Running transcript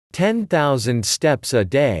10,000 steps a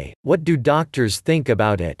day, what do doctors think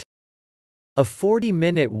about it? A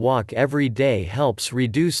 40-minute walk every day helps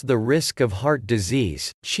reduce the risk of heart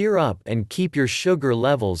disease, cheer up and keep your sugar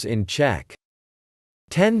levels in check.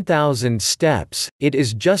 10,000 steps, it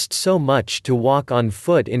is just so much to walk on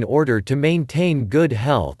foot in order to maintain good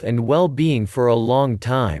health and well-being for a long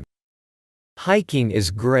time. Hiking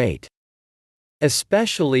is great.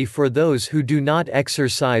 Especially for those who do not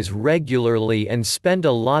exercise regularly and spend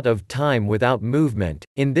a lot of time without movement,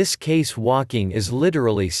 in this case walking is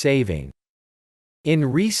literally saving.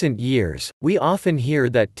 In recent years, we often hear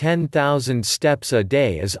that 10,000 steps a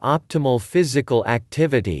day is optimal physical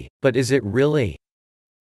activity, but is it really?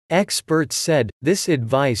 Experts said, this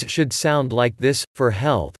advice should sound like this: for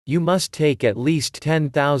health, you must take at least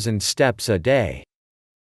 10,000 steps a day.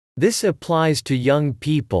 This applies to young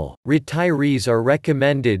people. Retirees are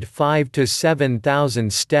recommended 5,000 to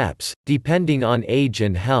 7,000 steps, depending on age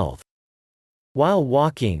and health. While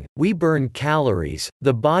walking, we burn calories,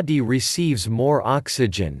 the body receives more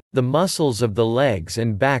oxygen, the muscles of the legs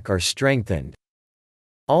and back are strengthened.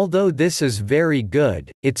 Although this is very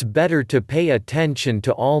good, it's better to pay attention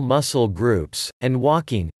to all muscle groups, and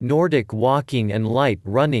walking, Nordic walking and light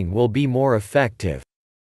running will be more effective.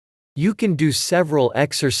 You can do several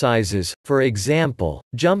exercises, for example,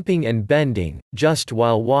 jumping and bending, just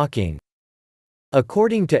while walking.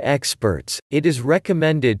 According to experts, it is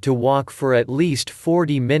recommended to walk for at least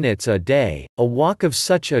 40 minutes a day. A walk of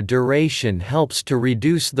such a duration helps to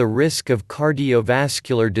reduce the risk of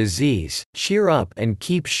cardiovascular disease, cheer up and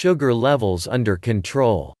keep sugar levels under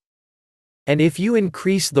control. And if you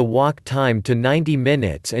increase the walk time to 90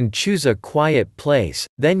 minutes and choose a quiet place,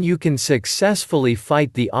 then you can successfully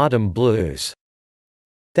fight the autumn blues.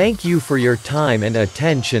 Thank you for your time and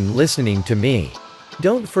attention listening to me.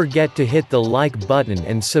 Don't forget to hit the like button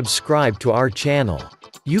and subscribe to our channel.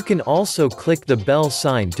 You can also click the bell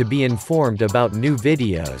sign to be informed about new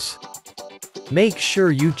videos. Make sure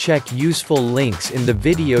you check useful links in the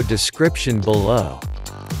video description below.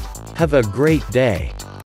 Have a great day.